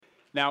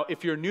Now,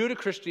 if you're new to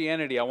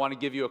Christianity, I want to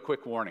give you a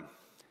quick warning.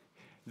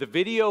 The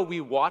video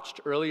we watched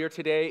earlier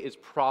today is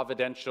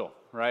providential,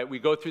 right? We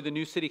go through the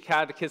New City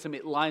Catechism.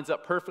 It lines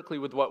up perfectly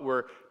with what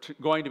we're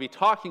going to be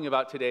talking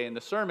about today in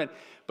the sermon.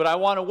 But I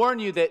want to warn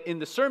you that in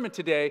the sermon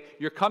today,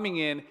 you're coming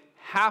in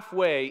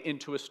halfway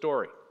into a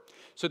story.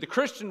 So the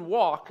Christian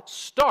walk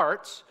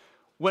starts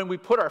when we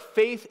put our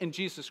faith in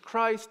Jesus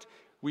Christ.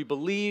 We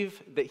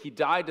believe that he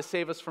died to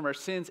save us from our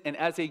sins, and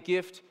as a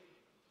gift,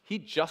 he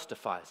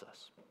justifies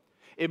us.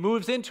 It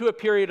moves into a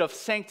period of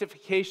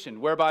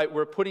sanctification, whereby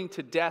we're putting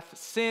to death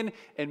sin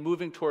and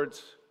moving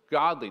towards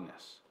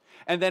godliness.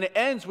 And then it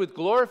ends with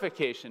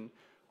glorification,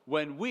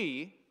 when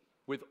we,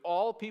 with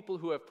all people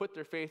who have put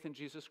their faith in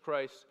Jesus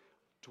Christ,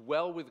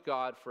 dwell with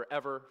God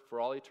forever, for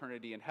all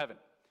eternity in heaven.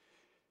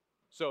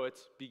 So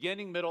it's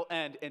beginning, middle,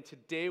 end, and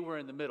today we're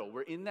in the middle.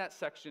 We're in that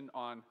section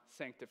on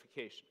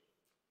sanctification.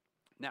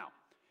 Now,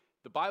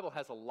 the Bible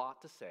has a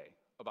lot to say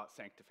about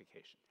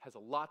sanctification, has a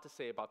lot to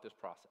say about this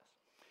process.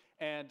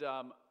 And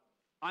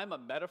I'm a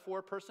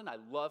metaphor person. I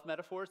love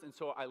metaphors. And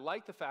so I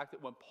like the fact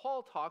that when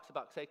Paul talks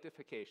about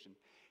sanctification,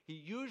 he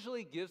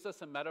usually gives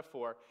us a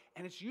metaphor,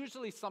 and it's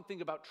usually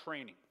something about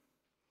training.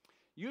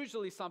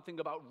 Usually something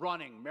about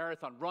running,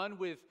 marathon. Run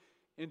with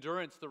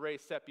endurance the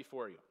race set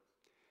before you.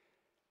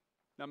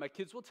 Now, my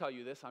kids will tell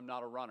you this. I'm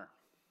not a runner.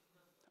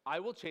 I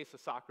will chase a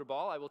soccer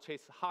ball. I will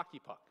chase a hockey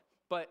puck.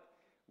 But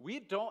we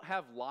don't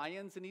have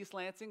Lions in East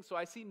Lansing, so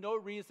I see no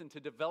reason to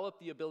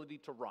develop the ability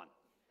to run.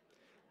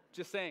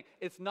 Just saying,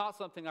 it's not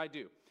something I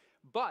do.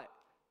 But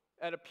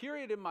at a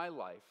period in my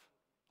life,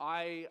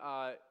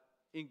 I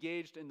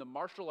engaged in the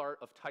martial art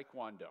of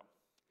Taekwondo.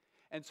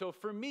 And so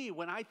for me,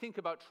 when I think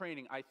about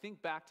training, I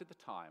think back to the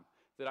time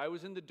that I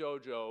was in the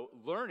dojo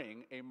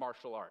learning a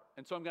martial art.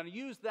 And so I'm going to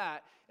use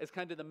that as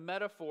kind of the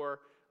metaphor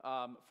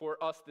for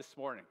us this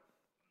morning.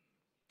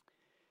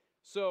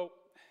 So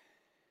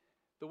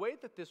the way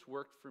that this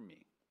worked for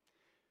me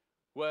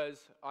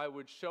was I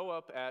would show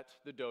up at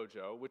the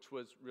dojo, which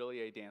was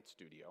really a dance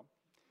studio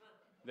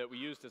that we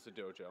used as a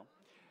dojo.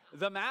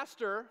 The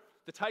master,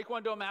 the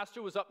Taekwondo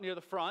master, was up near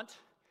the front.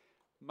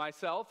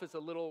 Myself, as a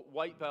little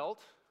white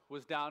belt,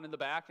 was down in the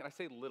back. And I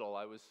say little,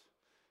 I was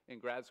in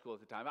grad school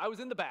at the time. I was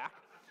in the back.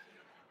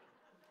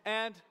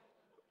 And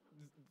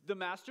the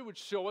master would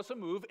show us a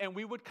move, and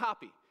we would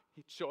copy.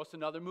 He'd show us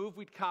another move,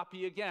 we'd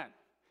copy again.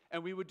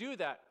 And we would do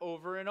that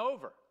over and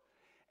over.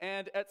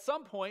 And at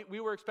some point, we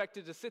were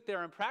expected to sit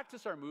there and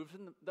practice our moves,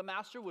 and the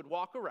master would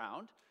walk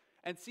around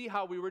and see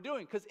how we were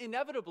doing, because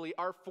inevitably,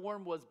 our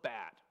form was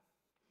bad.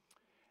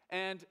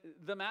 And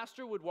the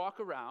master would walk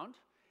around,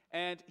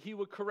 and he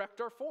would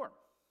correct our form.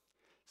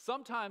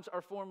 Sometimes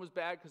our form was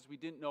bad because we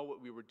didn't know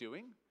what we were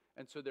doing,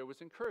 and so there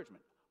was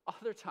encouragement.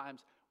 Other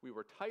times, we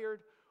were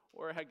tired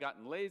or had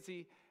gotten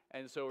lazy,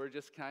 and so we're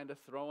just kind of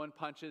throwing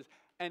punches,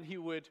 and he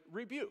would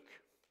rebuke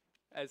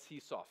as he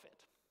saw fit.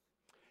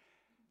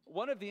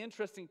 One of the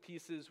interesting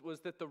pieces was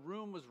that the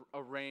room was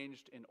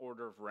arranged in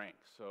order of rank.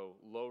 So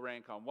low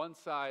rank on one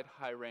side,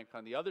 high rank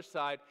on the other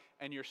side,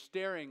 and you're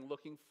staring,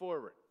 looking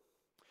forward.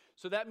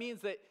 So that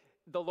means that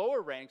the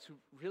lower ranks, who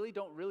really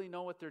don't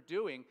know what they're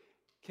doing,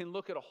 can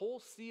look at a whole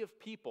sea of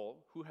people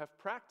who have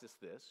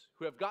practiced this,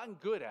 who have gotten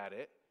good at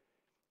it,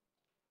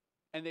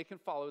 and they can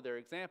follow their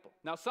example.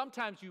 Now,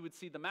 sometimes you would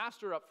see the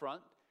master up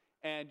front,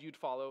 and you'd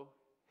follow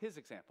his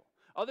example.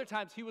 Other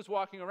times, he was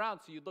walking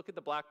around, so you'd look at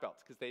the black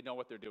belts because they know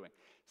what they're doing.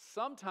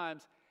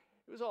 Sometimes,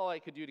 it was all I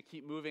could do to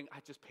keep moving.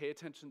 I'd just pay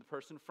attention to the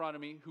person in front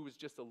of me who was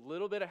just a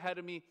little bit ahead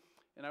of me,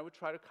 and I would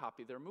try to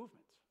copy their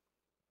movements.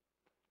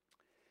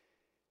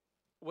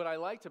 What I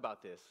liked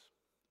about this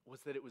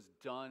was that it was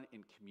done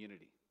in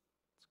community.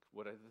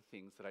 One of the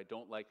things that I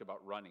don't like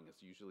about running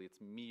is usually it's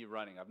me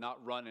running. I've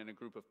not run in a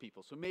group of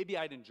people, so maybe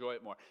I'd enjoy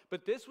it more.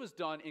 But this was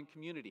done in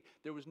community.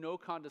 There was no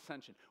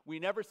condescension. We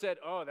never said,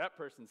 oh, that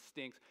person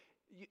stinks.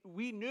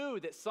 We knew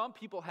that some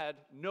people had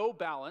no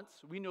balance.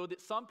 We knew that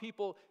some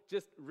people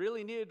just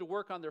really needed to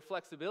work on their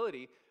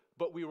flexibility,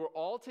 but we were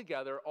all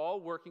together, all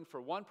working for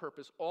one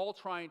purpose, all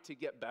trying to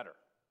get better.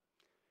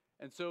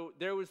 And so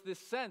there was this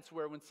sense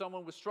where when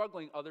someone was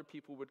struggling, other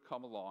people would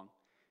come along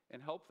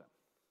and help them.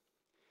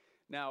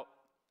 Now,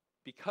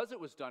 because it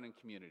was done in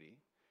community,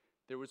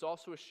 there was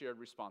also a shared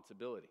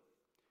responsibility.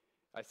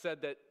 I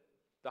said that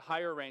the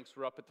higher ranks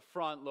were up at the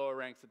front, lower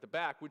ranks at the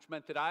back, which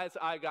meant that as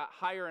I got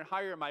higher and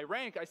higher in my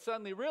rank, I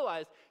suddenly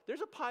realized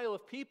there's a pile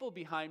of people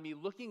behind me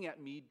looking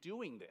at me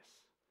doing this.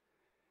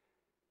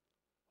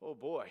 Oh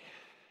boy,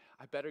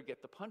 I better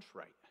get the punch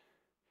right.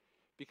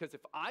 Because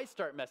if I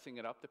start messing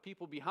it up, the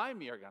people behind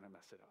me are going to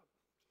mess it up.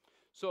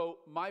 So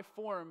my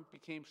form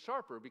became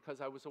sharper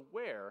because I was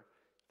aware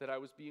that I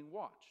was being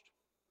watched.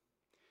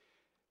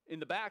 In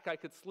the back, I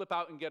could slip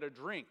out and get a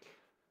drink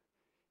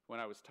when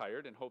I was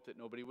tired and hope that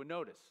nobody would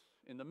notice.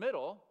 In the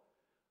middle,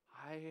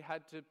 I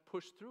had to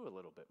push through a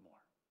little bit more.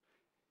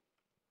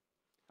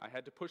 I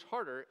had to push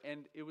harder,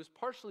 and it was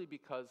partially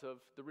because of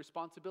the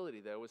responsibility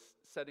that I was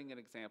setting an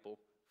example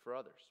for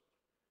others.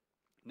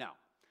 Now,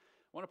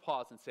 I want to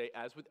pause and say,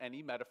 as with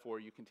any metaphor,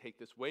 you can take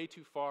this way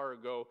too far or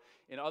go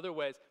in other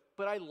ways,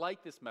 but I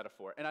like this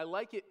metaphor, and I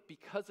like it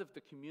because of the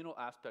communal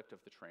aspect of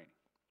the training.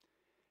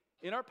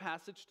 In our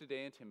passage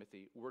today in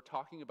Timothy, we're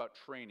talking about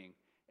training,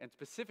 and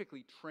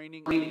specifically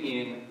training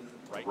in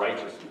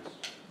righteousness.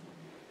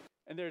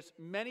 And there's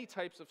many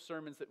types of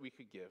sermons that we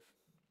could give,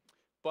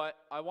 but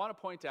I want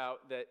to point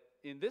out that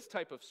in this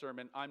type of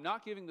sermon, I'm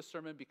not giving the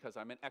sermon because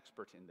I'm an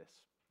expert in this.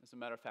 As a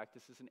matter of fact,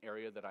 this is an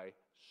area that I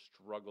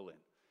struggle in.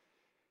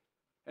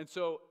 And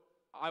so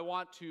I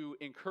want to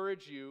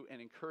encourage you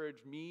and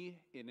encourage me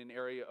in an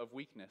area of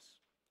weakness.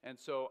 And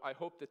so I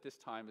hope that this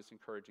time is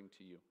encouraging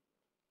to you.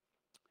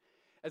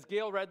 As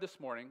Gail read this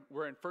morning,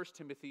 we're in 1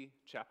 Timothy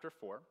chapter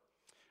 4,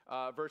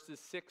 verses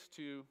 6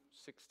 to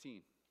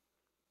 16.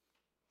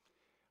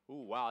 Ooh,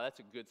 wow, that's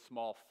a good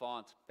small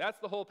font. That's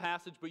the whole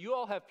passage, but you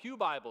all have pew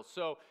Bibles,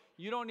 so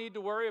you don't need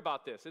to worry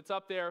about this. It's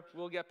up there.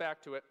 We'll get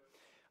back to it.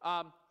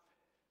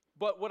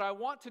 But what I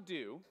want to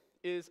do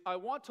is I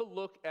want to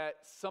look at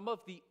some of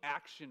the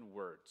action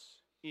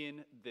words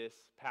in this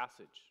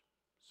passage.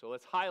 So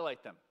let's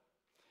highlight them.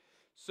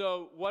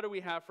 So what do we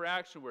have for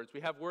action words?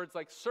 We have words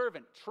like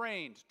servant,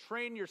 trained,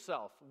 train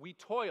yourself, we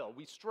toil,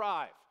 we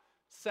strive,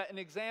 set an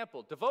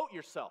example, devote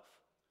yourself,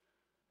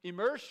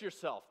 immerse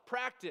yourself,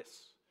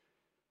 practice,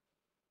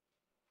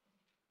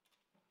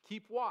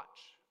 keep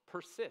watch,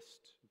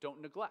 persist,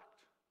 don't neglect.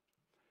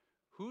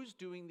 Who's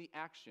doing the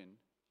action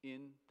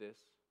in this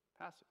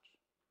passage?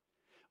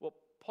 Well,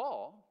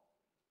 Paul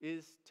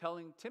is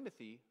telling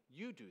Timothy,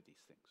 you do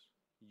these things.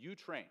 You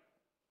train,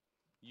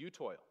 you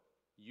toil,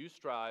 you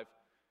strive,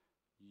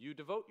 you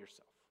devote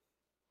yourself.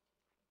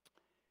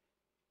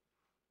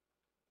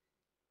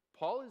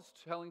 Paul is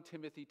telling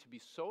Timothy to be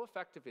so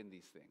effective in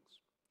these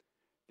things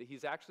that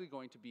he's actually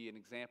going to be an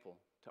example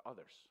to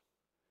others.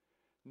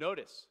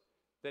 Notice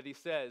that he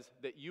says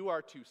that you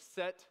are to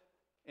set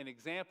an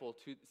example,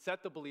 to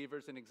set the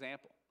believers an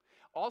example.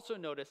 Also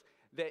notice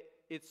that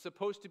it's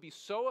supposed to be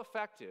so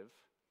effective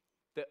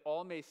that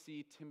all may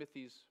see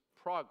Timothy's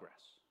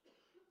progress.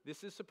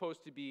 This is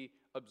supposed to be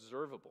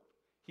observable.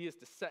 He is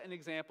to set an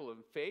example in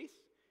faith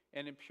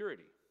and in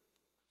purity.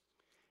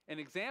 An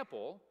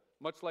example,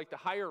 much like the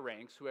higher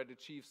ranks who had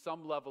achieved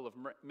some level of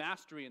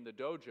mastery in the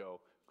dojo,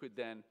 could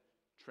then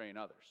train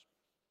others.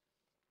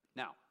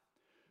 Now,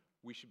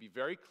 we should be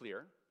very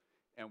clear,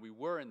 and we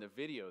were in the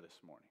video this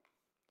morning.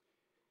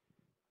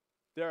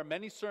 There are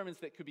many sermons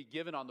that could be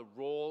given on the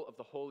role of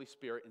the Holy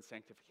Spirit in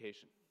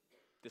sanctification.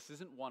 This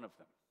isn't one of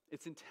them.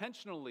 It's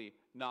intentionally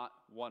not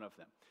one of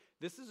them.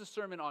 This is a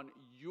sermon on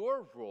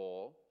your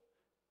role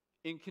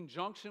in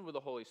conjunction with the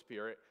Holy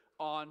Spirit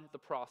on the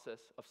process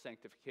of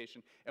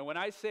sanctification. And when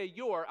I say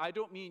your, I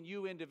don't mean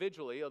you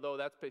individually, although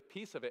that's a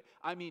piece of it.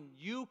 I mean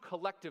you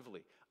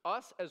collectively,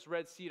 us as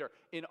Red Cedar,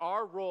 in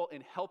our role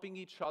in helping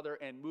each other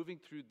and moving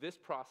through this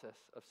process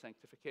of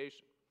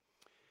sanctification.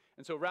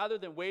 And so rather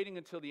than waiting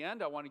until the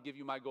end, I want to give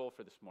you my goal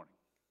for this morning.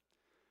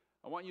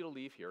 I want you to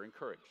leave here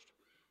encouraged.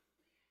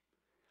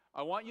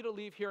 I want you to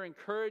leave here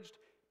encouraged,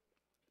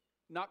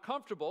 not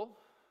comfortable,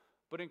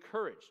 but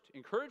encouraged.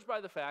 Encouraged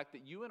by the fact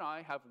that you and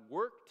I have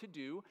work to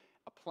do,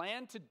 a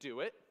plan to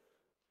do it,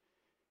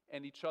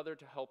 and each other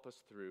to help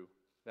us through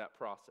that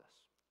process.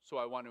 So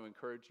I want to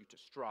encourage you to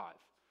strive,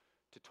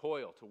 to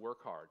toil, to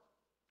work hard,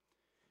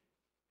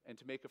 and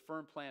to make a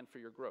firm plan for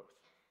your growth.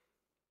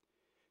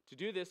 To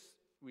do this,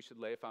 we should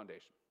lay a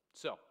foundation.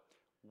 So,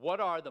 what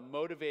are the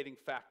motivating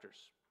factors?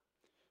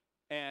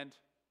 And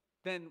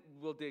then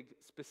we'll dig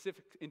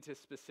into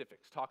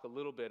specifics, talk a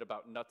little bit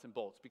about nuts and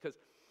bolts, because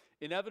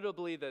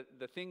inevitably the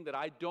thing that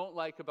I don't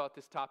like about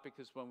this topic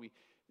is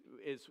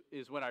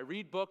when I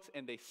read books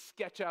and they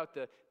sketch out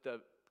the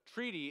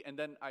treaty and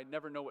then I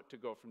never know what to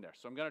go from there.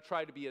 So I'm going to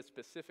try to be as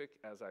specific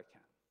as I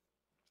can.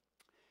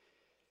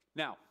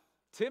 Now,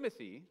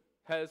 Timothy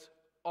has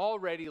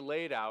already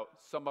laid out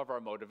some of our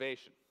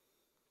motivation.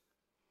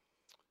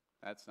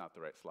 That's not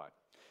the right slide.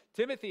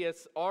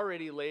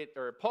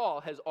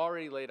 Paul has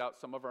already laid out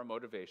some of our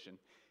motivation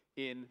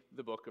in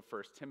the book of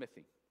 1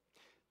 Timothy.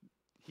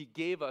 He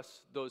gave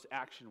us those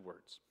action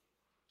words.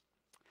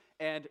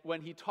 And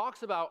when he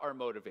talks about our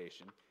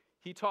motivation,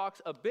 he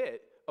talks a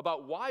bit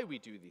about why we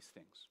do these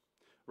things,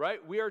 right?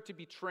 We are to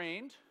be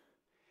trained,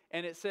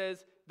 and it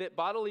says that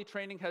bodily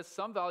training has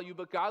some value,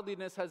 but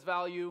godliness has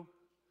value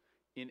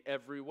in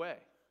every way.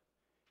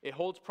 It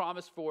holds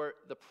promise for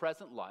the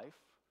present life,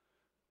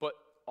 but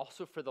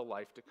also for the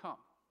life to come.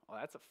 Well,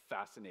 that's a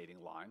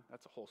fascinating line.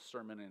 That's a whole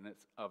sermon in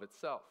of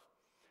itself.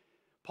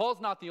 Paul's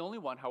not the only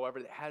one, however,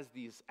 that has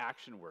these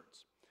action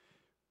words.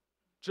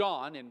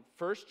 John, in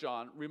 1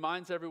 John,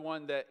 reminds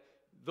everyone that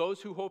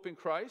those who hope in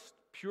Christ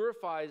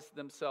purifies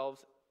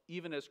themselves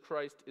even as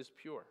Christ is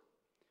pure.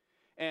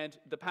 And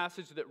the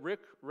passage that Rick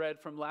read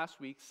from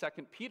last week,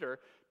 2 Peter,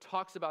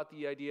 talks about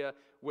the idea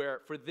where,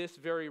 for this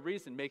very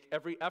reason, make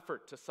every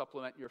effort to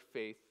supplement your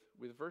faith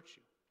with virtue.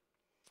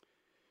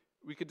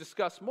 We could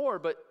discuss more,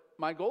 but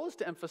my goal is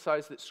to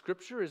emphasize that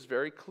Scripture is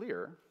very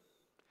clear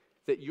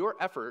that your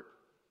effort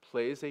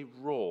plays a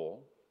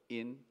role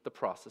in the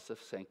process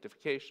of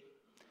sanctification.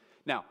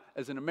 Now,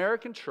 as an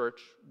American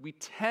church, we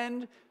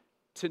tend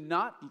to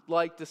not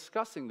like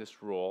discussing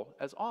this role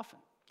as often.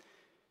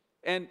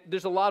 And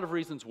there's a lot of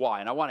reasons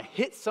why, and I want to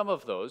hit some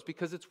of those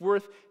because it's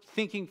worth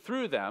thinking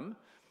through them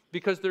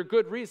because they're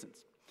good reasons.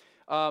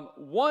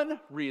 One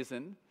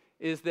reason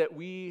is that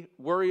we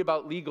worry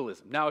about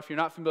legalism. Now, if you're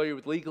not familiar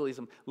with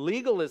legalism,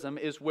 legalism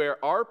is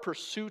where our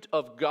pursuit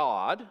of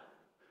God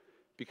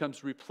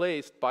becomes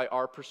replaced by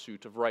our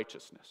pursuit of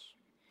righteousness.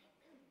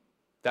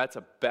 That's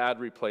a bad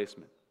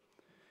replacement.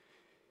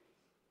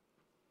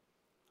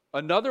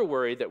 Another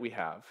worry that we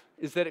have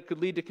is that it could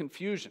lead to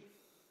confusion.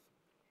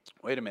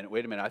 Wait a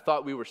minute. I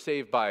thought we were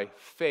saved by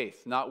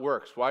faith, not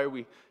works. Why are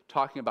we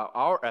talking about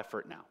our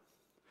effort now?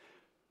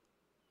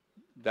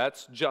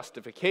 That's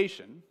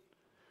justification.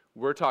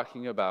 We're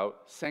talking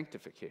about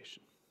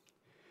sanctification.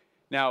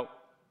 Now,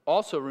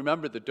 also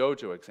remember the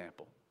dojo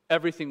example.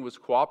 Everything was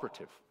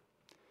cooperative.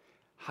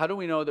 How do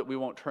we know that we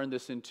won't turn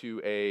this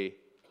into a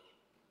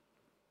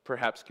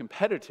perhaps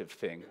competitive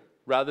thing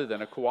rather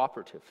than a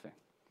cooperative thing?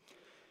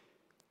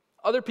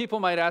 Other people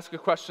might ask a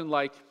question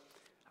like,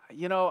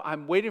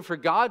 I'm waiting for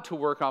God to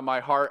work on my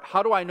heart.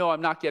 How do I know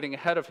I'm not getting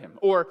ahead of him?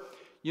 Or,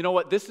 you know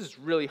what, this is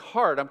really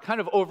hard. I'm kind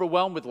of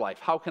overwhelmed with life.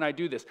 How can I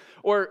do this?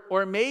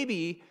 Or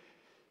maybe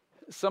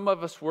some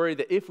of us worry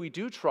that if we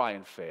do try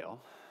and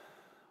fail,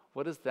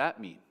 what does that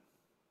mean?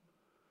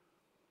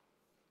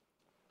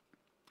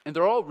 And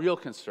they're all real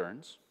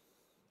concerns.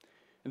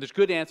 And there's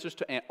good answers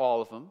to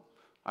all of them.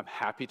 I'm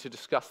happy to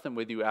discuss them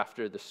with you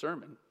after the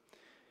sermon.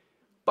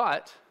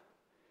 But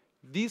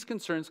these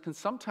concerns can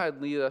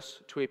sometimes lead us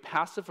to a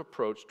passive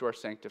approach to our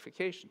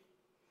sanctification,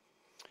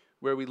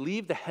 where we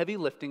leave the heavy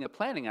lifting and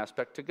planning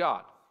aspect to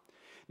God.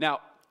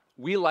 Now,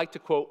 we like to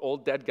quote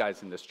old dead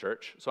guys in this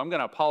church, so I'm going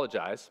to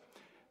apologize.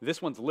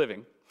 This one's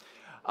living.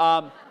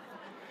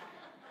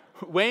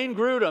 Wayne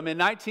Grudem in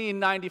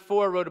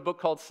 1994 wrote a book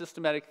called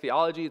Systematic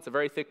Theology. It's a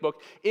very thick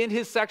book. In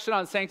his section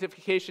on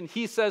sanctification,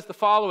 he says the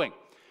following: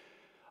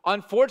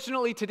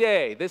 unfortunately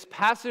today, this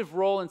passive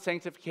role in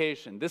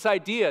sanctification, this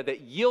idea that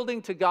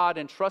yielding to God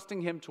and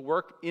trusting him to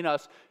work in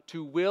us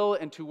to will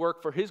and to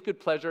work for his good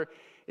pleasure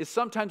is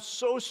sometimes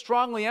so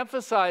strongly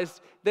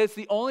emphasized that it's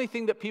the only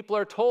thing that people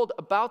are told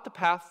about the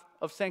path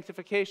of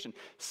sanctification.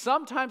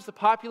 Sometimes the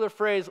popular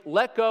phrase,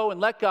 let go and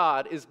let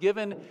God, is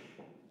given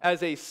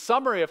as a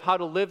summary of how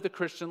to live the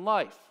Christian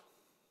life.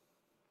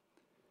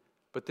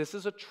 But this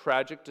is a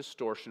tragic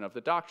distortion of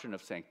the doctrine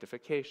of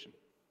sanctification.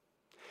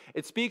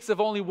 It speaks of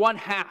only one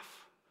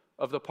half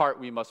of the part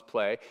we must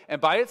play,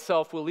 and by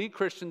itself will lead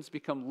Christians to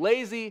become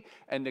lazy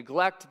and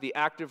neglect the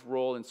active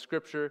role that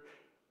Scripture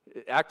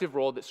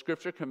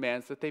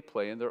commands that they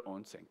play in their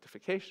own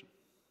sanctification.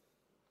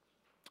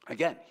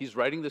 Again, he's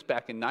writing this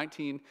back in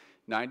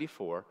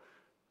 1994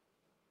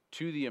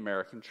 to the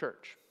American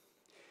church.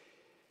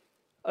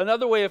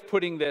 Another way of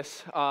putting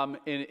this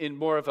in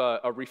more of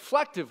a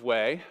reflective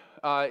way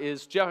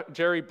is Jeff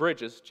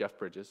Bridges,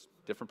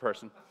 different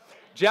person.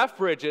 Jeff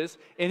Bridges,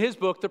 in his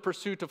book, The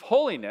Pursuit of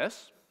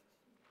Holiness,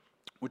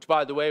 which,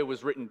 by the way,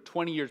 was written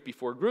 20 years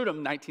before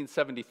Grudem,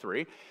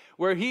 1973,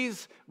 where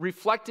he's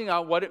reflecting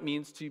on what it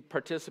means to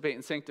participate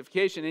in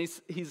sanctification. And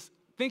he's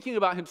thinking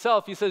about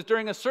himself. He says,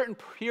 during a certain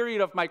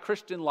period of my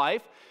Christian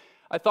life,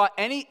 I thought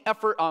any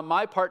effort on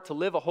my part to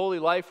live a holy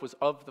life was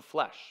of the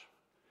flesh,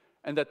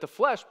 and that the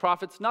flesh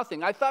profits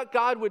nothing. I thought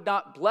God would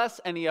not bless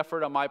any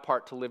effort on my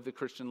part to live the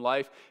Christian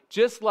life,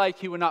 just like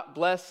he would not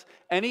bless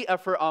any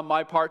effort on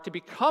my part to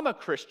become a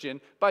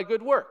Christian by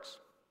good works.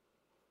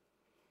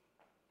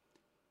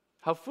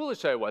 How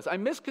foolish I was. I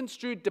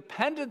misconstrued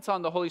dependence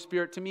on the Holy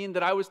Spirit to mean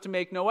that I was to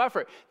make no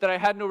effort, that I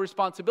had no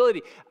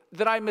responsibility,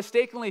 that I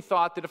mistakenly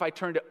thought that if I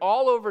turned it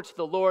all over to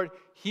the Lord,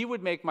 he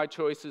would make my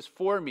choices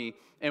for me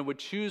and would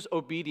choose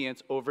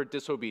obedience over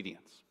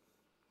disobedience.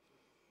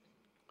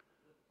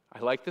 I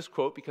like this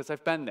quote because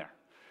I've been there.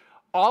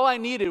 All I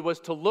needed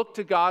was to look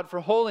to God for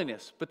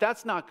holiness, but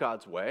that's not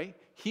God's way.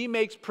 He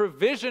makes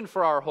provision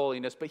for our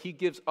holiness, but he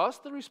gives us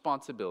the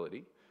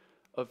responsibility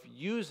of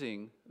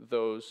using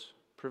those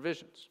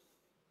provisions.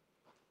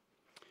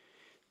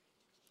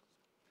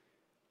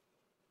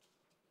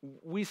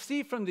 We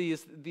see from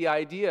these the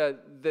idea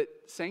that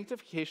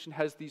sanctification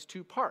has these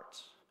two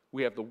parts.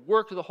 We have the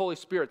work of the Holy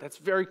Spirit. That's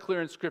very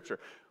clear in Scripture.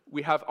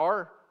 We have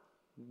our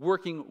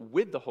working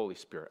with the Holy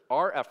Spirit,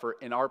 our effort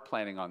and our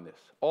planning on this,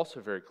 also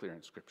very clear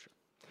in Scripture.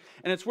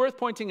 And it's worth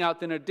pointing out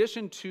that in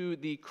addition to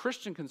the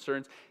Christian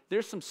concerns,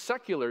 there's some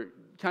secular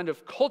kind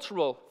of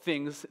cultural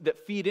things that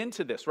feed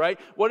into this, right?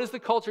 What does the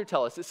culture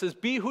tell us? It says,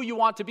 be who you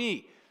want to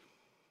be.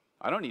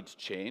 I don't need to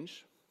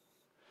change.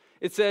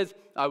 It says,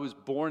 I was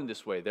born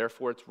this way,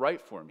 therefore it's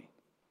right for me.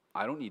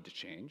 I don't need to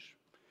change.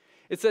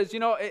 It says,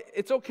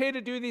 it's okay to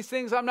do these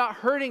things. I'm not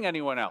hurting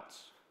anyone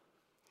else.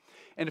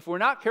 And if we're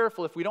not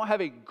careful, if we don't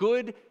have a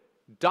good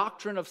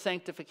doctrine of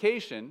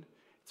sanctification,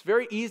 it's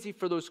very easy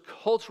for those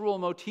cultural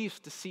motifs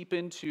to seep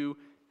into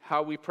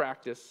how we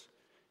practice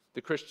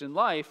the Christian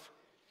life,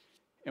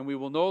 and we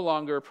will no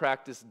longer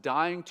practice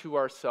dying to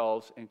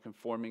ourselves and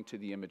conforming to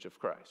the image of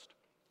Christ.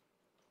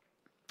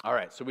 All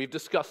right, so we've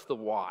discussed the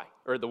why,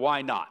 or the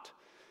why not.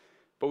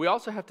 But we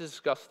also have to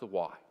discuss the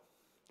why.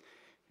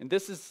 And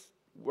this is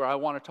where I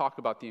want to talk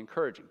about the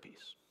encouraging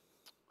piece.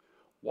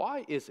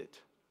 Why is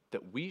it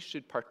that we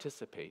should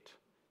participate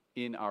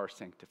in our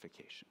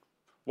sanctification?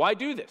 Why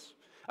do this?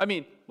 I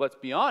mean, let's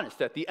be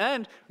honest. At the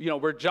end,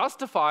 we're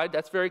justified.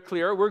 That's very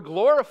clear. We're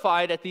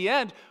glorified at the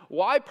end.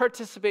 Why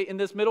participate in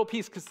this middle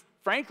piece? Because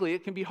frankly,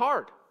 it can be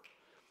hard.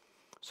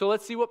 So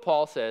let's see what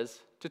Paul says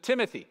to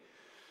Timothy.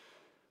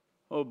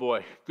 Oh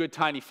boy, good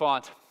tiny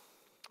font.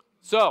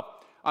 So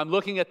I'm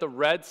looking at the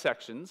red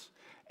sections,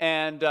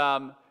 and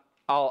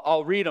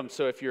I'll read them.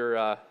 So if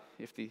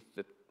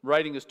the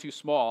writing is too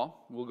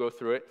small, we'll go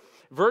through it.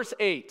 Verse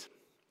 8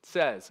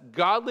 says,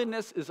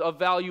 "Godliness is of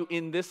value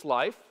in this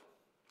life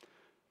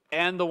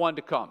and the one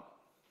to come."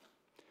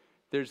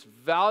 There's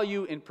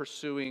value in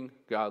pursuing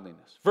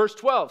godliness. Verse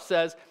 12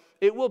 says,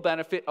 "It will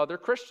benefit other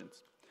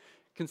Christians."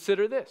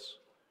 Consider this.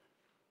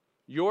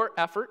 Your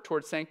effort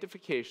towards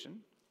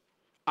sanctification,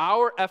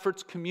 our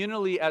efforts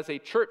communally as a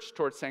church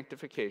towards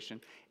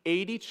sanctification,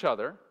 aid each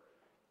other,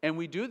 and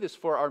we do this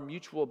for our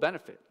mutual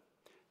benefit.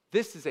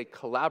 This is a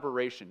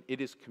collaboration.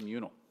 It is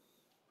communal.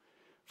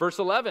 Verse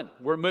 11,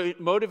 we're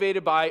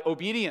motivated by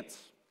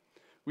obedience.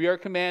 We are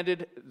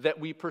commanded that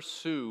we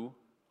pursue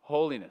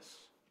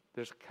holiness.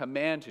 There's a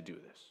command to do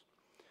this.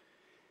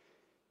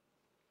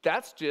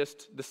 That's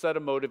just the set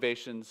of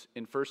motivations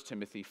in 1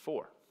 Timothy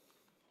 4.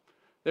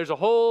 There's a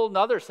whole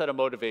nother set of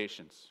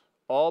motivations,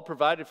 all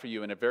provided for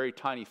you in a very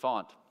tiny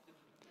font.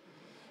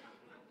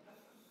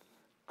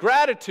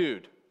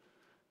 Gratitude.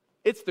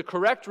 It's the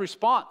correct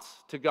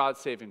response to God's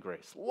saving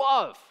grace.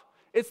 Love.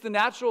 It's the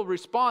natural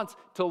response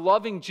to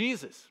loving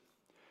Jesus.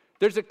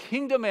 There's a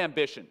kingdom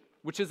ambition,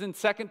 which is in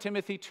 2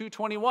 Timothy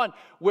 2:21,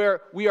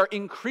 where we are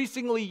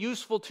increasingly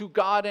useful to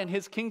God and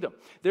his kingdom.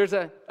 There's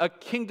a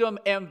kingdom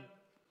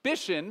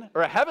ambition,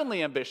 or a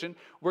heavenly ambition,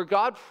 where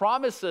God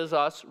promises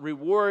us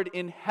reward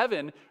in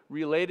heaven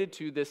related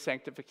to this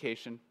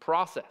sanctification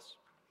process.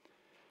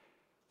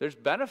 There's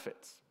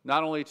benefits,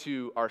 not only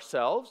to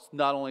ourselves,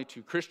 not only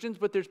to Christians,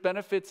 but there's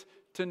benefits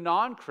to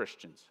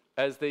non-Christians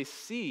as they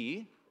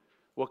see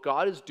what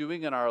God is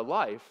doing in our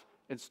life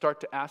and start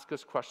to ask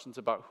us questions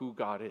about who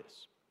God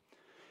is.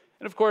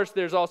 And of course,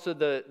 there's also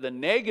the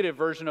negative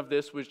version of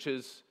this, which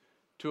is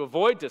to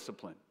avoid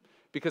discipline.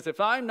 Because if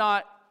I'm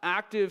not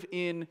active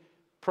in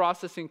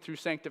processing through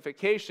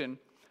sanctification,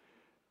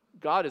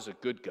 God is a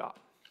good God.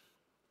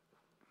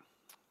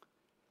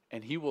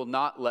 And he will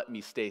not let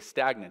me stay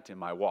stagnant in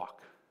my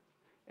walk.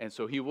 And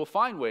so he will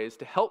find ways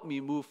to help me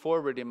move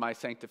forward in my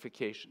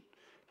sanctification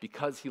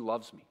because he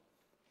loves me.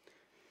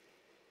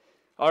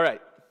 All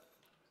right.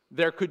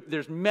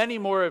 There's many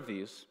more of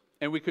these,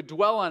 and we could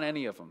dwell on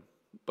any of them.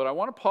 But I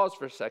want to pause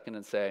for a second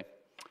and say,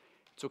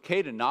 it's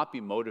okay to not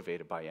be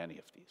motivated by any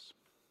of these.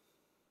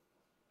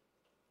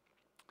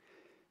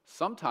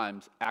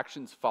 Sometimes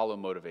actions follow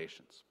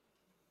motivations.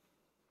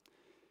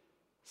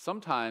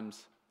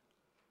 Sometimes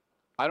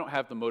I don't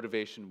have the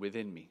motivation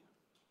within me.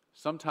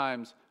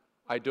 Sometimes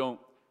I don't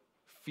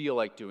feel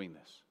like doing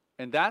this.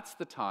 And that's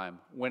the time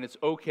when it's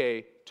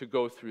okay to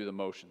go through the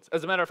motions.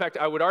 As a matter of fact,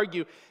 I would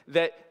argue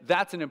that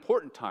that's an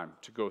important time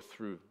to go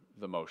through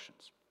the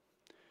motions.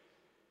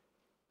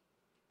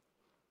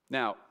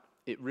 Now,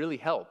 it really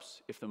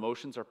helps if the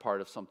motions are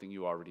part of something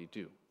you already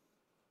do.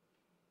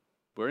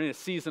 We're in a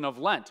season of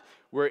Lent.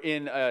 We're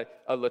in a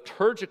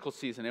liturgical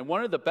season. And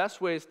one of the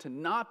best ways to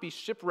not be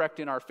shipwrecked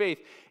in our faith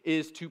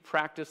is to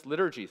practice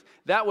liturgies.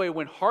 That way,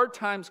 when hard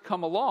times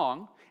come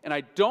along and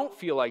I don't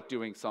feel like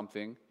doing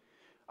something,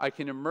 I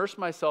can immerse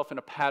myself in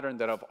a pattern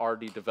that I've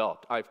already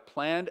developed. I've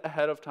planned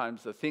ahead of time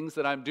the things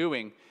that I'm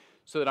doing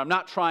so that I'm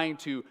not trying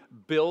to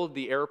build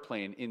the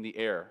airplane in the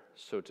air,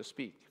 so to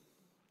speak.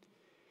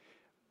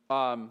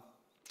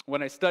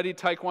 When I studied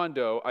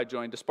Taekwondo, I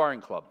joined a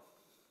sparring club.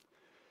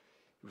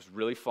 It was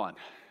really fun.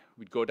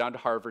 We'd go down to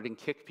Harvard and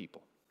kick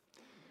people.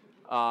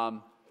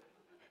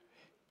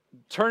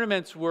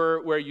 Tournaments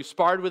were where you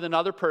sparred with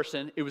another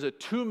person. It was a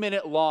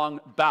 2-minute long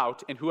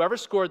bout, and whoever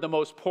scored the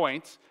most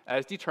points,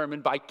 as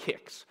determined by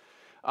kicks,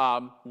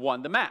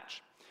 won the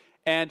match.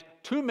 And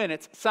 2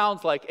 minutes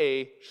sounds like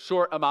a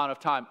short amount of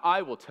time.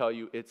 I will tell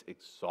you, it's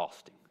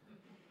exhausting.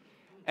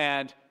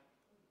 And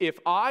if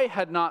I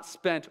had not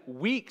spent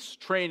weeks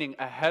training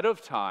ahead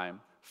of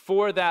time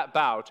for that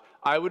bout,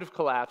 I would have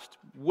collapsed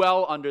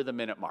well under the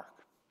minute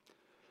mark.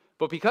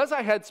 But because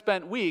I had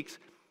spent weeks,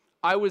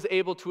 I was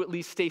able to at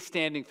least stay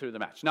standing through the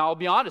match. Now, I'll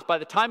be honest, by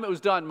the time it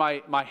was done,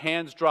 my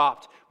hands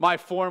dropped. My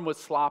form was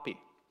sloppy.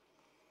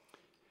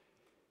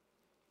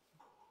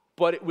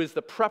 But it was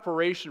the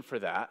preparation for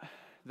that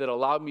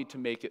allowed me to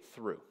make it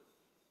through.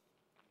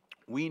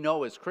 We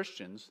know as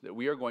Christians that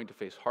we are going to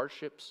face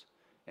hardships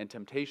and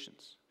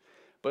temptations.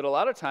 But a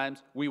lot of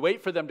times, we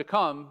wait for them to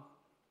come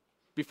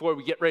before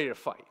we get ready to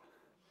fight.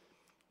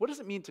 What does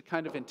it mean to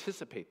kind of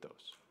anticipate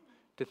those?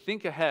 To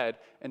think ahead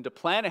and to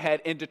plan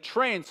ahead and to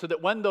train so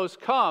that when those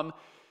come,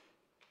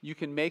 you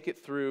can make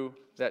it through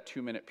that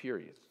 2-minute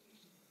period.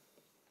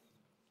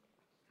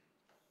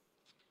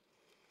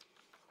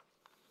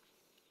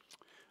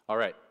 All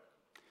right.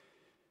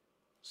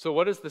 So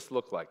what does this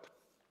look like?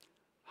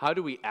 how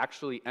do we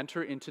actually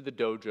enter into the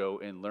dojo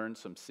and learn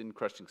some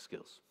sin-crushing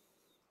skills?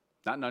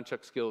 Not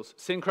nunchuck skills,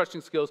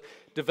 sin-crushing skills.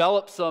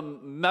 Develop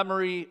some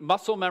memory,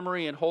 muscle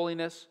memory and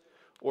holiness,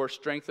 or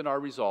strengthen our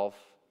resolve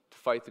to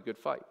fight the good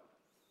fight.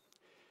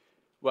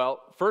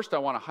 Well, first I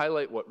want to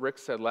highlight what Rick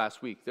said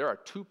last week. There are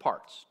two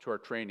parts to our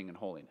training in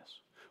holiness.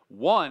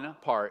 One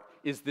part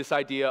is this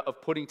idea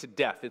of putting to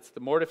death. It's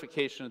the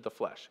mortification of the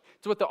flesh.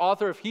 It's what the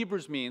author of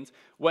Hebrews means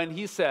when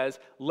he says,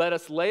 let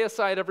us lay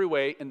aside every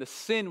weight and the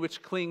sin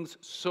which clings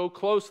so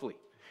closely.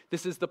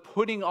 This is the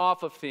putting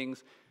off of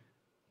things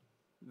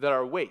that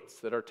are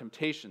weights, that are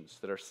temptations,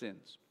 that are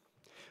sins.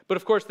 But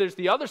of course, there's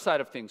the other side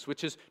of things,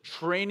 which is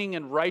training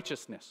in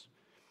righteousness,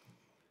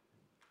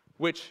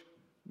 which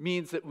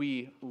means that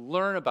we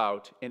learn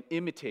about and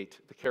imitate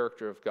the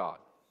character of God.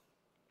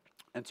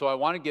 And so I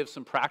want to give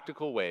some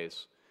practical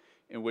ways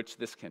in which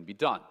this can be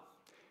done.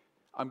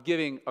 I'm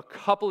giving a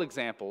couple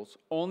examples,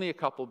 only a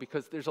couple,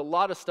 because there's a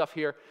lot of stuff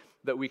here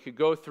that we could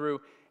go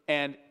through,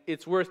 and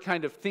it's worth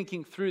kind of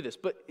thinking through this.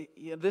 But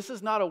this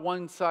is not a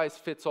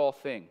one-size-fits-all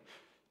thing.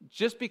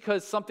 Just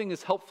because something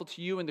is helpful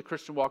to you in the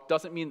Christian walk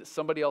doesn't mean that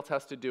somebody else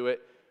has to do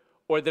it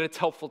or that it's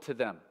helpful to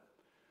them.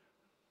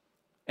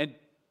 And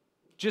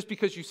just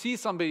because you see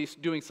somebody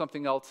doing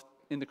something else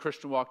in the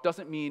Christian walk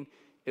doesn't mean,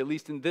 at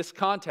least in this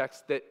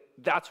context, that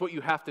that's what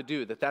you have to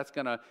do, that that's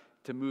going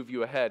to move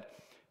you ahead.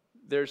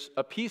 There's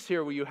a piece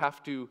here where you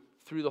have to,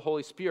 through the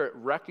Holy Spirit,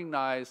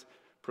 recognize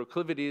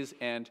proclivities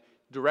and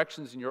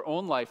directions in your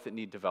own life that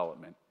need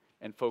development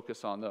and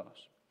focus on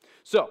those.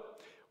 So,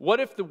 what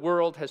if the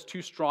world has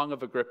too strong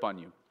of a grip on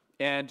you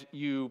and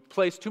you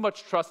place too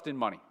much trust in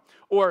money?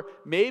 Or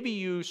maybe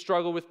you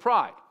struggle with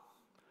pride.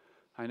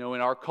 I know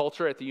in our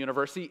culture at the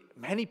university,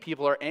 many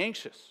people are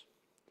anxious.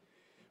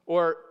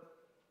 Or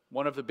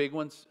one of the big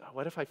ones,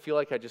 what if I feel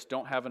like I just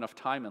don't have enough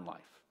time in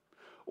life?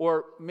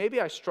 Or maybe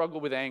I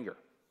struggle with anger.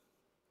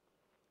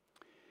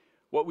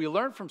 What we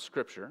learn from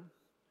Scripture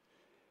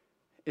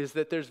is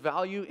that there's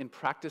value in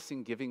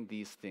practicing giving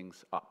these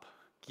things up.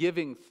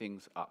 Giving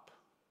things up.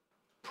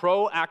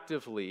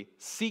 Proactively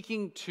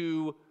seeking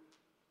to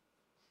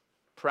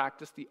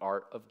practice the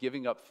art of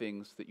giving up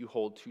things that you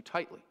hold too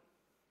tightly.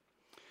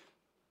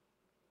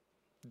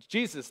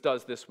 Jesus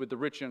does this with the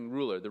rich young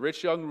ruler. The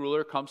rich young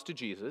ruler comes to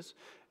Jesus,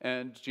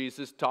 and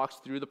Jesus talks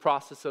through the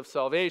process of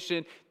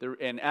salvation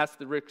and asks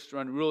the rich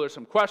young ruler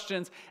some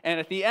questions. And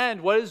at the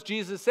end, what does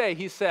Jesus say?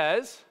 He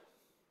says,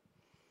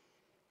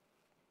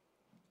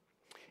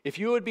 if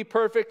you would be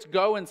perfect,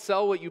 go and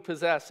sell what you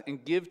possess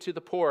and give to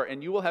the poor,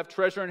 and you will have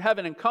treasure in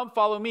heaven, and come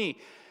follow me.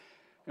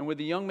 And when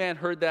the young man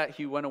heard that,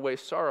 he went away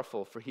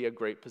sorrowful, for he had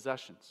great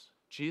possessions.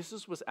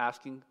 Jesus was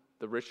asking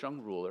the rich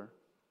young ruler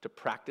to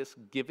practice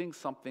giving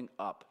something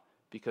up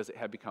because it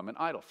had become an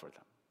idol for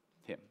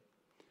him.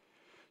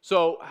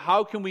 So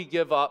how can we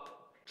give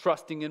up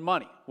trusting in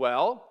money?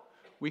 Well,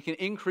 we can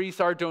increase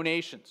our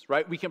donations,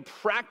 right? We can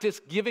practice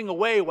giving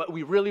away what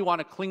we really want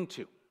to cling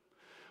to.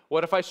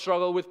 What if I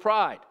struggle with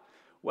pride?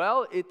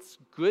 Well, it's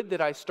good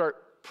that I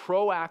start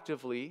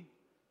proactively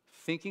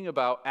thinking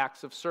about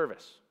acts of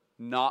service,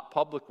 not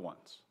public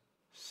ones,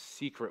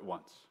 secret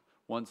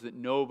ones that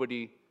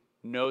nobody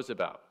knows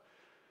about.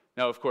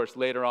 Now, of course,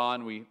 later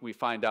on, we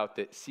find out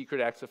that secret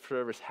acts of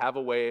service have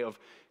a way of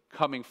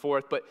coming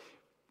forth, but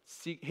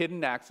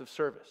hidden acts of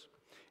service.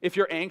 If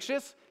you're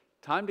anxious,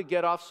 time to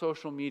get off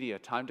social media,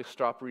 time to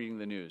stop reading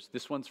the news.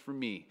 This one's for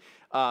me.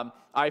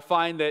 I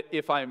find that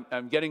if I'm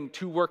getting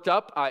too worked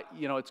up,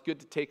 it's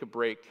good to take a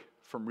break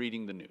from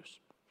reading the news.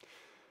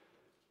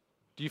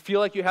 Do you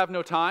feel like you have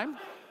no time?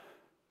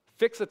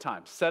 Fix a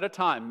time, set a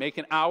time, make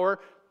an hour.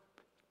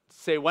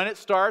 Say when it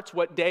starts,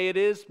 what day it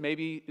is,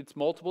 maybe it's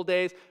multiple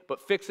days,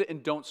 but fix it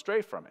and don't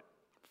stray from it.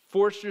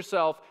 Force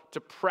yourself to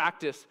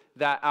practice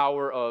that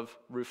hour of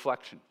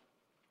reflection.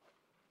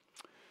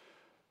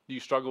 Do you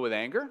struggle with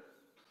anger?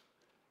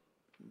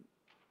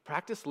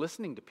 Practice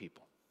listening to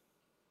people,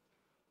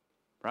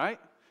 right?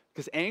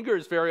 Because anger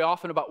is very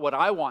often about what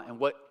I want and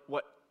what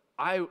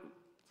I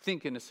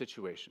think in a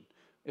situation.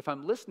 If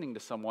I'm listening to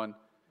someone,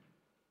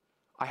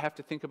 I have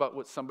to think about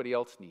what somebody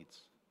else needs.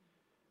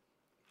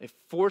 It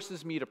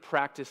forces me to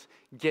practice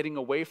getting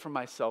away from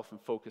myself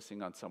and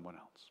focusing on someone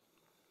else.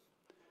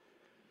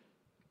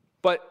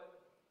 But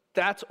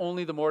that's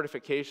only the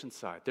mortification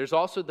side. There's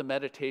also the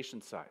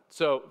meditation side.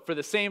 So for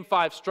the same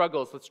 5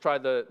 struggles, let's try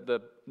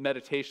the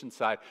meditation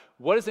side.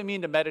 What does it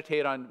mean to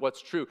meditate on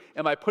what's true?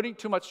 Am I putting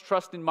too much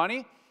trust in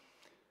money?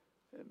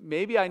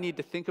 Maybe I need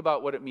to think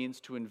about what it means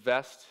to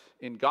invest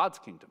in God's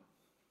kingdom.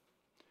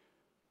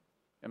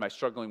 Am I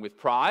struggling with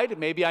pride?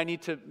 Maybe I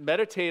need to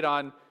meditate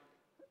on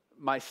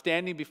my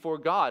standing before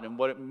God and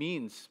what it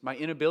means, my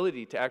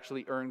inability to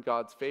actually earn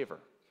God's favor.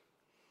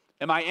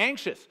 Am I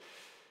anxious?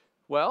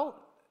 Well,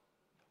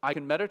 I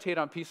can meditate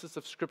on pieces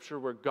of Scripture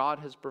where God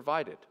has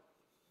provided.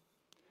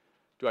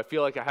 Do I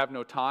feel like I have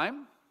no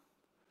time?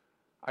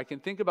 I can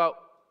think about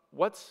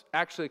what's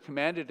actually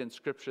commanded in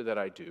Scripture that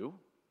I do.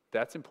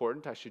 That's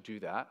important. I should do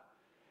that.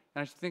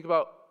 And I should think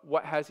about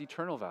what has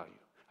eternal value.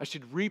 I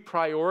should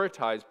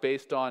reprioritize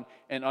based on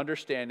an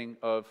understanding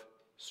of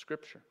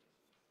Scripture.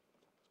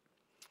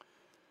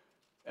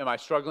 Am I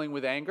struggling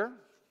with anger?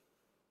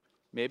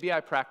 Maybe I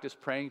practice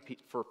praying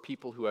for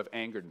people who have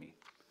angered me,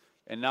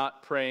 and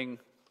not praying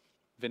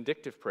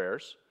vindictive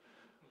prayers,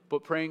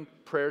 but praying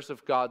prayers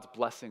of God's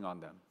blessing on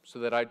them so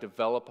that I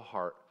develop a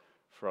heart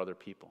for other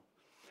people.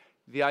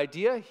 The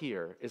idea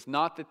here is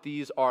not that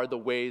these are the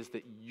ways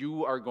that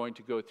you are going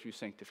to go through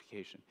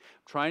sanctification.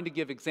 I'm trying to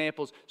give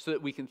examples so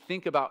that we can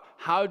think about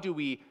how do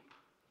we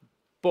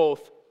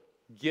both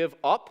give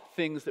up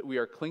things that we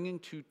are clinging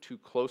to too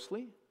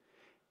closely.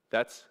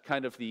 That's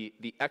kind of the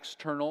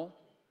external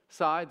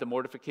side, the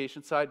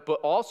mortification side, but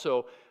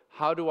also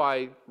how do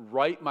I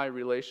right my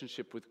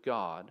relationship with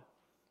God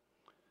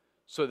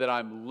so that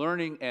I'm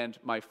learning and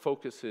my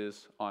focus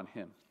is on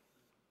Him.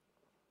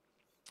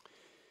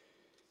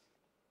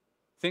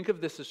 Think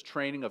of this as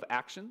training of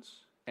actions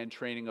and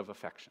training of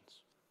affections.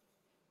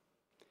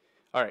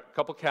 All right, a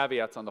couple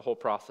caveats on the whole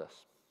process.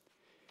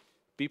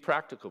 Be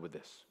practical with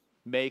this.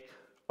 Make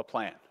a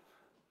plan.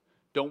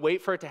 Don't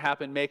wait for it to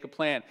happen, make a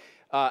plan.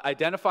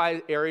 Identify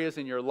areas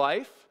in your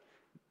life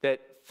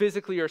that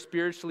physically or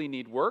spiritually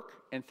need work,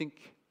 and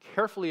think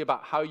carefully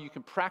about how you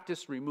can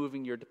practice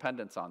removing your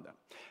dependence on them.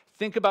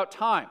 Think about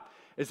time.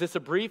 Is this a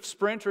brief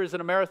sprint or is it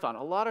a marathon?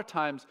 A lot of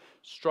times,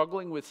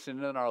 struggling with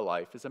sin in our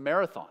life is a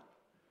marathon.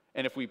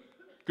 And if we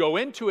go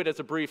into it as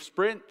a brief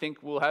sprint,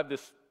 think we'll have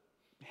this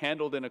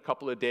handled in a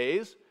couple of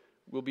days,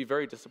 we'll be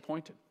very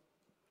disappointed.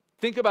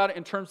 Think about it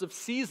in terms of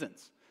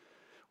seasons.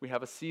 We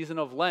have a season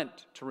of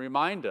Lent to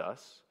remind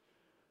us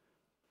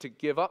to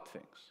give up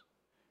things.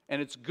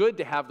 And it's good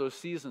to have those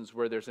seasons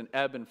where there's an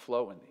ebb and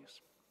flow in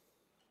these.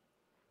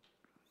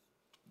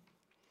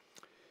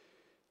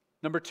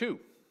 Number 3,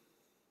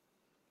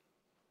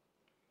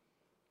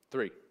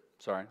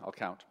 I'll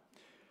count.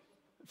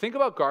 Think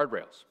about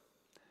guardrails.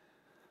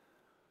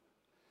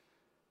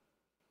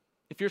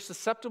 If you're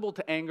susceptible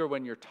to anger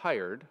when you're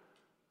tired,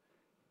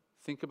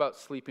 think about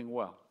sleeping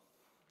well.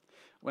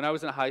 When I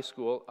was in high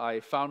school, I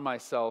found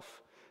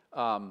myself,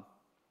 I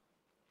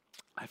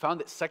found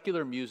that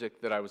secular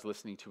music that I was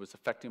listening to was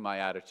affecting my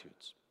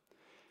attitudes.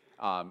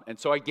 And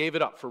so I gave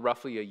it up for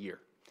roughly a year.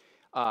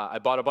 I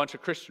bought a bunch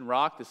of Christian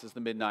rock. This is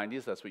the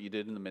mid-'90s. That's what you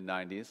did in the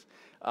mid-'90s.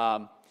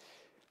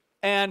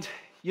 And,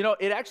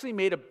 it actually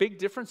made a big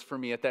difference for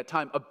me at that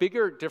time, a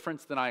bigger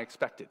difference than I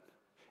expected.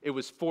 It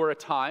was for a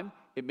time.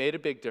 It made a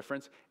big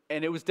difference.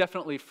 And it was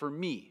definitely for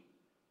me.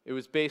 It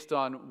was based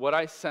on what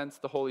I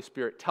sensed the Holy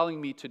Spirit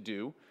telling me to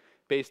do,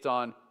 based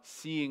on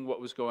seeing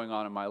what was going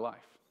on in my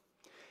life.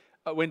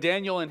 When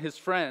Daniel and his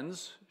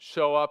friends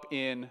show up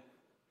in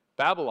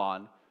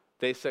Babylon,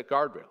 they set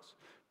guardrails.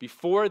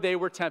 Before they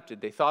were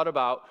tempted, they thought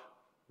about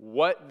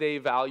what they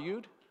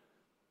valued,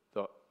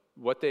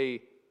 what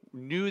they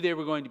knew they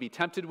were going to be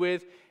tempted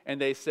with,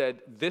 and they said,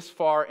 this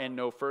far and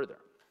no further.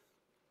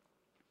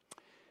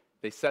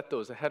 They set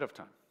those ahead of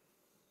time.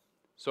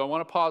 So I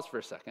want to pause for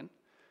a second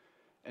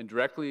and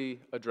directly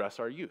address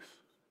our youth.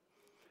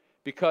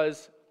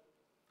 Because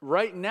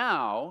right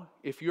now,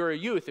 if you're a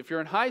youth, if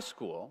you're in high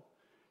school,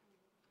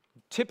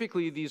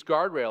 typically these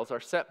guardrails are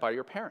set by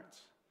your parents.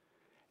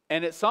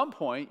 And at some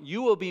point,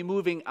 you will be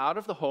moving out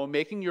of the home,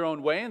 making your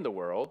own way in the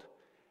world,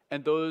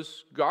 and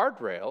those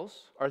guardrails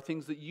are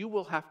things that you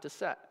will have to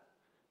set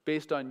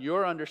based on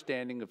your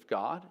understanding of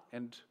God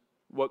and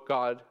what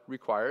God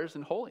requires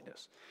in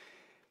holiness.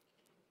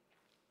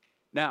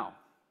 Now,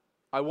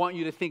 I want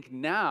you to think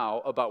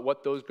now about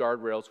what those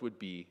guardrails would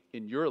be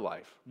in your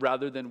life,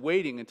 rather than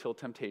waiting until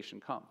temptation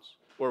comes,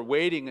 or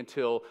waiting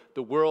until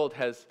the world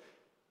has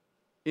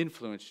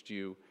influenced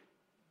you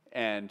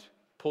and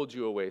pulled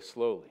you away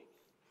slowly.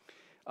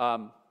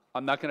 I'm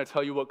not going to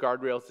tell you what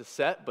guardrails to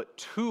set, but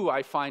 2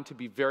 I find to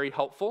be very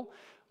helpful.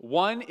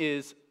 One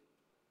is,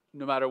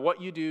 no matter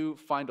what you do,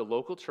 find a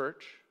local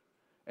church,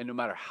 and no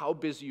matter how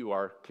busy you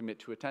are, commit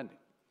to attending.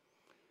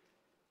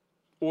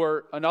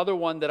 Or another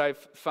one that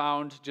I've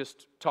found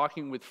just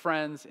talking with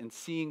friends and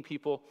seeing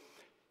people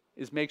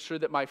is make sure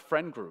that my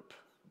friend group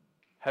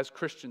has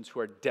Christians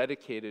who are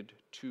dedicated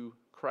to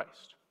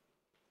Christ.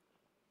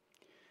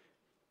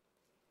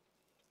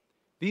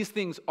 These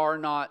things are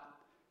not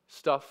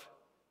stuff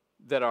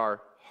that are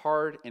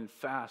hard and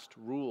fast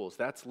rules.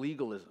 That's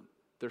legalism.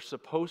 They're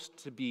supposed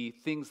to be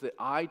things that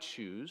I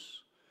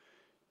choose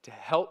to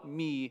help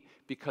me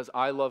because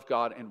I love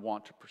God and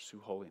want to pursue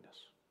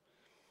holiness.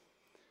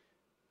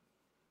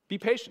 Be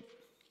patient.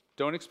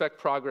 Don't expect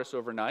progress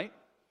overnight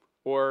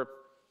or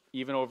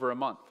even over a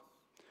month.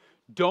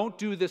 Don't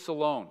do this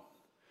alone.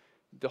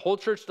 The whole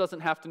church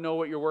doesn't have to know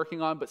what you're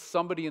working on, but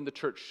somebody in the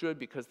church should,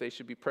 because they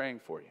should be praying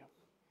for you.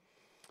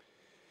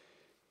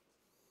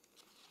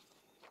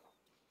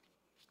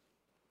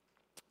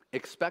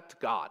 Expect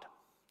God.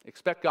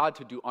 Expect God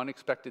to do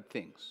unexpected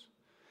things.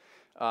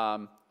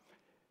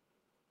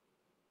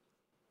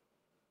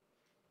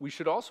 We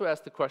should also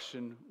ask the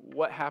question,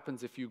 what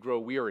happens if you grow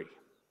weary?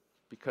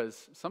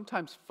 Because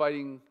sometimes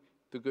fighting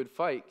the good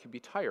fight can be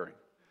tiring.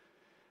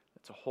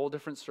 It's a whole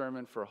different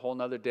sermon for a whole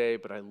nother day,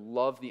 but I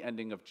love the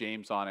ending of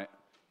James on it,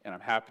 and I'm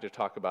happy to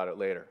talk about it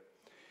later.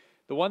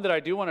 The one that I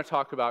do want to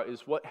talk about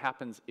is what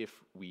happens if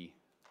we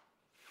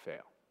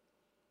fail.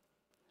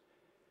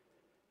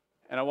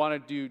 And I want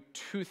to do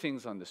two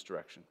things on this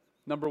direction.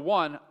 Number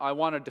one, I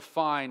want to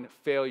define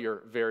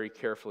failure very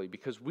carefully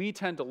because we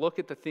tend to look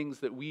at the things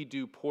that we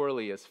do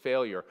poorly as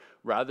failure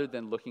rather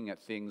than looking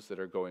at things that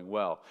are going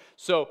well.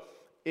 So,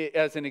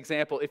 as an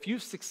example, if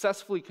you've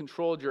successfully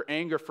controlled your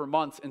anger for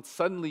months and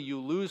suddenly you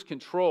lose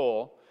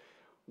control,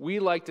 we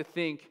like to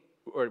think,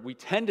 or we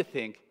tend to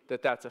think,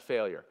 that that's a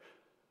failure.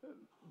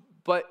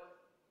 But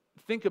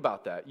think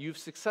about that. You've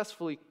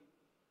successfully,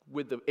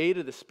 with the aid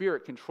of the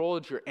Spirit,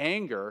 controlled your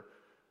anger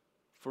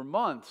for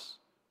months.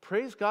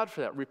 Praise God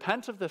for that.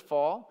 Repent of the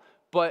fall,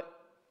 but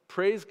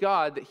praise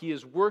God that He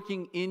is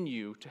working in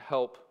you to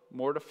help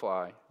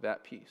mortify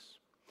that peace.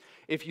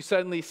 If you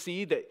suddenly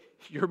see that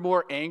you're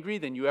more angry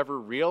than you ever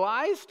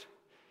realized,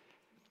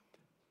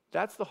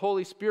 that's the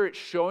Holy Spirit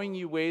showing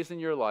you ways in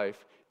your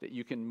life that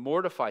you can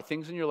mortify,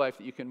 things in your life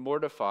that you can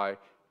mortify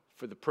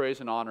for the praise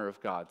and honor of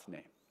God's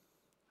name.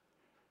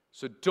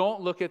 So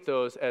don't look at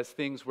those as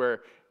things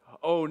where,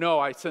 oh no,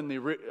 I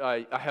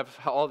have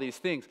all these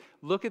things.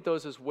 Look at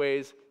those as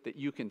ways that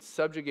you can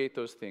subjugate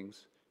those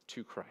things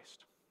to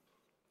Christ.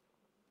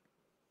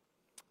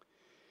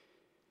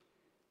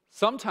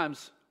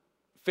 Sometimes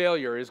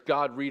failure is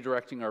God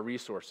redirecting our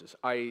resources.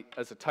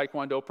 As a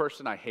Taekwondo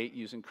person, I hate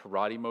using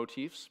karate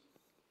motifs,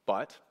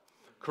 but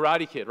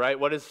Karate Kid, right?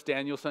 What does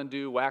Daniel-san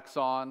do? Wax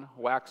on,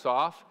 wax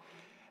off.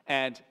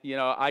 And,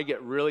 I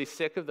get really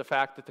sick of the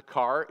fact that the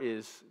car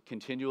is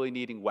continually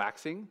needing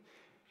waxing.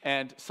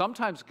 And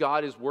sometimes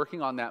God is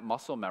working on that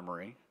muscle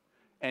memory,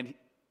 and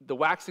the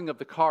waxing of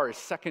the car is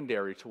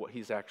secondary to what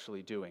He's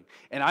actually doing.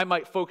 And I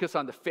might focus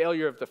on the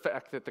failure of the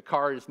fact that the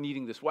car is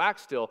needing this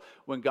wax still,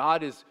 when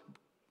God is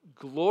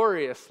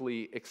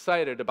gloriously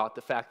excited about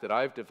the fact that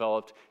I've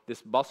developed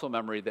this muscle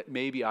memory that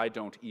maybe I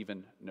don't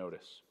even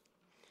notice.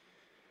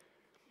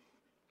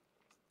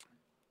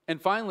 And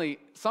finally,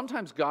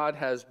 sometimes God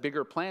has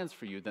bigger plans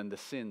for you than the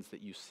sins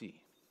that you see.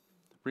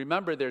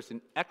 Remember, there's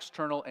an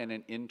external and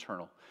an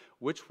internal.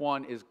 Which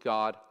one is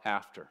God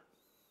after?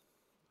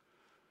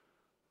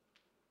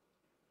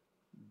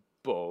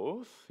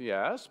 Both,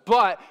 yes,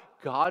 but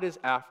God is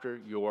after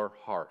your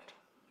heart.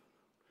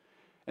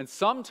 And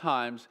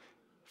sometimes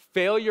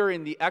failure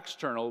in the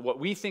external, what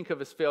we think of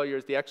as failure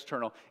as the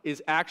external,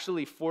 is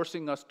actually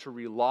forcing us to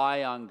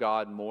rely on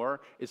God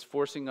more, is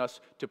forcing us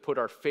to put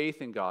our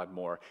faith in God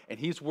more. And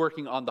He's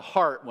working on the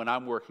heart when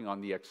I'm working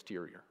on the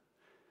exterior,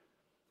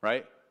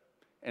 right?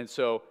 And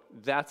so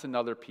that's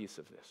another piece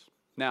of this.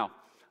 Now,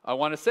 I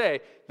want to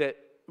say that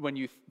when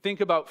you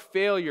think about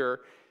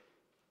failure,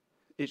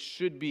 it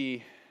should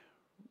be,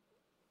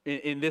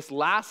 in this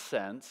last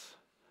sense,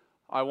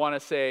 I want to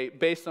say,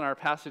 based on our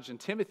passage in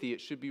Timothy,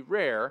 it should be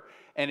rare,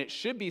 and it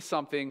should be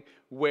something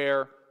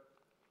where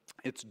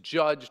it's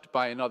judged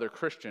by another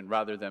Christian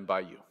rather than by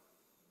you.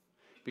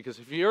 Because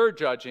if you're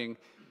judging,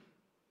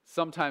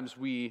 sometimes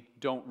we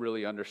don't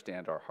really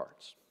understand our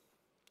hearts.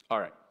 All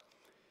right.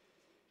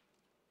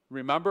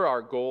 Remember,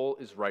 our goal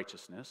is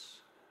righteousness,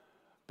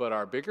 but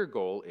our bigger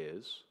goal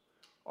is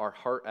our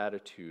heart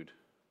attitude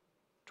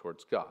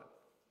towards God.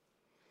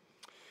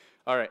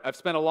 All right, I've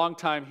spent a long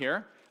time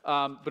here.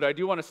 But I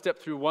do want to step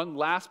through one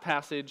last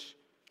passage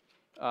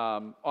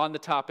on the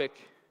topic.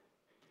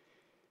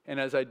 And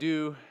as I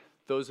do,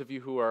 those of you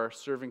who are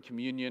serving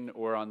communion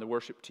or on the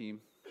worship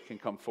team can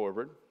come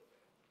forward.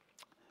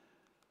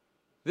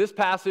 This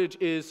passage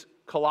is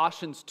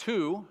Colossians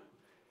 2,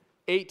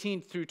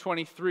 18 through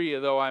 23,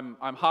 although I'm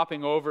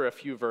hopping over a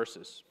few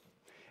verses.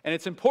 And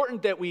it's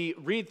important that we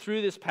read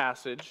through this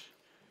passage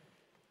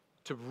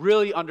to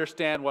really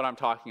understand what I'm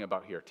talking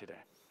about here today.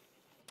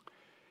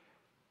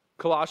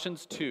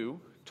 Colossians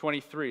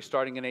 2:23,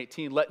 starting in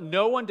 18. Let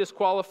no one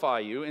disqualify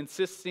you,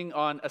 insisting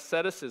on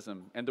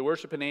asceticism and the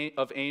worship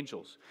of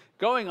angels,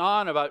 going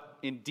on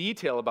in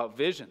detail about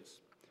visions.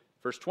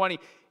 Verse 20,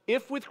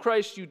 if with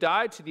Christ you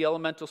died to the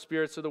elemental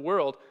spirits of the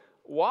world,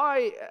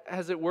 why,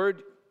 as if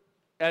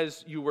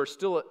you were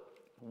still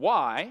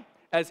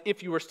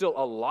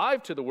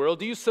alive to the world,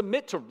 do you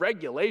submit to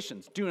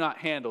regulations? Do not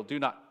handle, do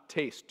not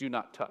taste, do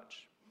not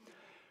touch.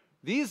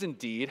 These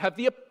indeed have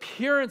the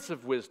appearance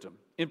of wisdom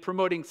in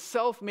promoting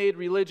self-made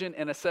religion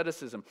and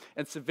asceticism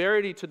and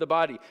severity to the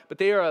body, but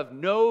they are of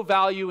no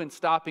value in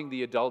stopping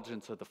the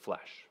indulgence of the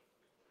flesh.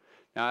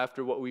 Now,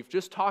 after what we've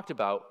just talked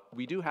about,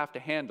 we do have to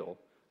handle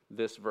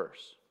this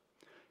verse.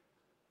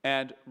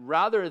 And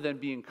rather than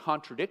being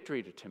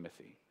contradictory to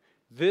Timothy,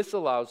 this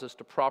allows us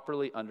to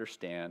properly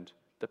understand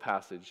the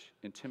passage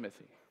in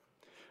Timothy.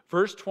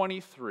 Verse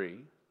 23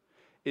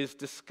 is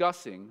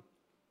discussing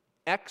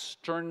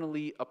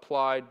externally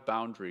applied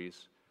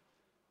boundaries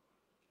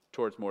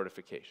towards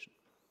mortification.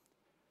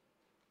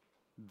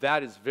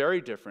 That is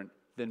very different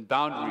than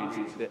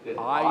boundaries that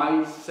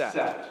I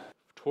set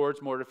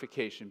towards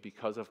mortification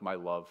because of my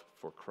love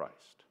for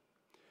Christ.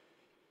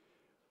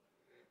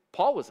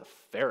 Paul was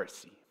a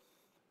Pharisee.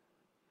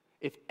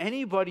 If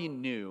anybody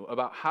knew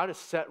about how to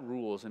set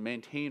rules and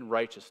maintain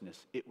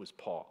righteousness, it was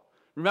Paul.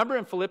 Remember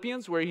in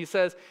Philippians where he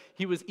says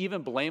he was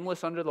even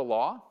blameless under the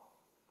law?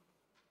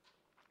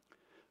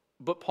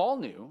 But Paul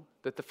knew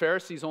that the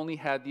Pharisees only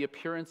had the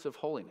appearance of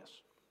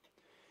holiness.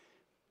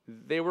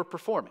 they were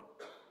performing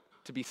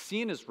to be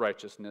seen as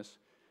righteousness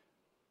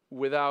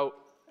without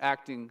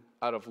acting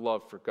out of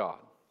love for God.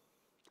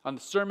 On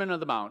the Sermon on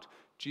the Mount,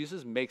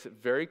 Jesus makes it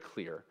very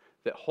clear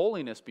that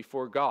holiness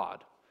before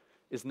God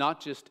is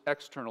not just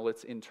external,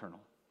 it's internal.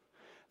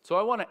 So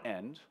I want to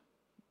end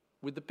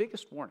with the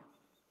biggest warning.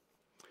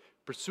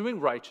 Pursuing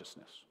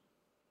righteousness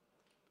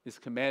is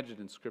commanded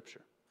in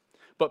Scripture.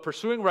 But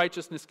pursuing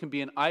righteousness can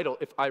be an idol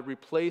if I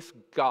replace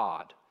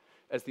God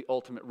as the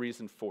ultimate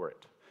reason for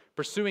it.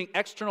 Pursuing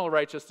external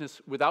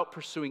righteousness without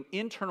pursuing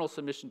internal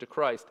submission to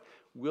Christ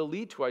will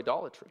lead to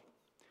idolatry.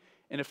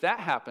 And if that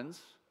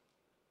happens,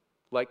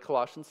 like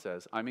Colossians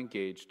says, I'm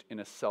engaged in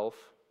a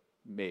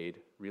self-made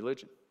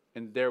religion,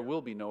 and there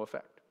will be no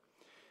effect.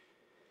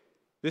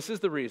 This is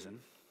the reason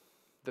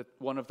that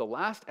one of the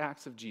last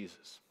acts of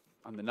Jesus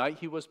on the night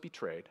he was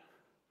betrayed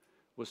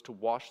was to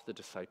wash the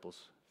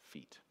disciples'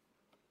 feet.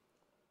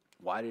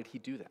 Why did he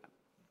do that?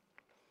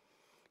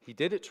 He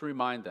did it to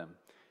remind them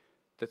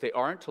that they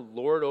aren't to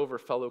lord over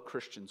fellow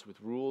Christians with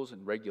rules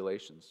and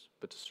regulations,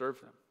 but to serve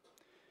them.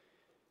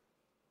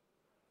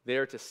 They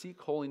are to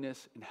seek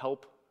holiness and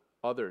help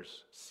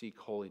others seek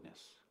holiness,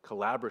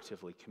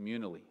 collaboratively,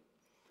 communally.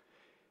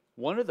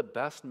 One of the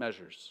best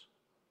measures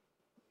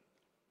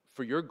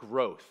for your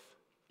growth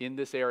in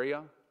this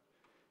area,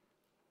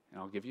 and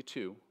I'll give you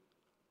two,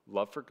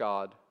 love for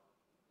God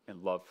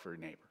and love for your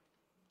neighbor.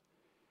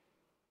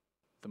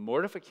 The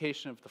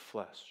mortification of the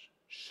flesh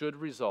should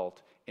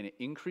result in an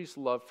increased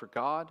love for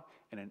God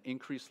and an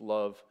increased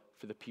love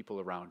for the people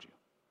around you.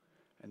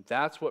 And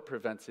that's what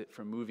prevents it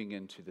from moving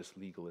into this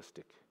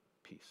legalistic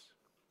piece.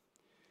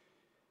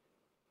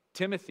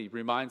 Timothy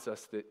reminds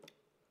us that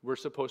we're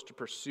supposed to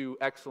pursue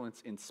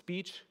excellence in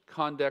speech,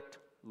 conduct,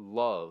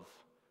 love,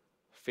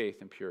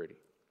 faith, and purity.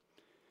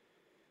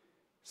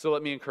 So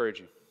let me encourage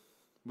you.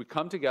 We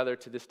come together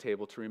to this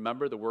table to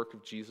remember the work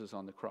of Jesus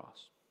on the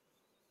cross.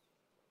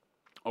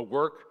 A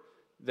work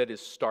that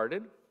is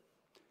started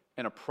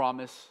and a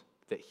promise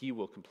that he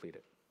will complete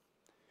it.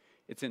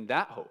 It's in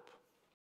that hope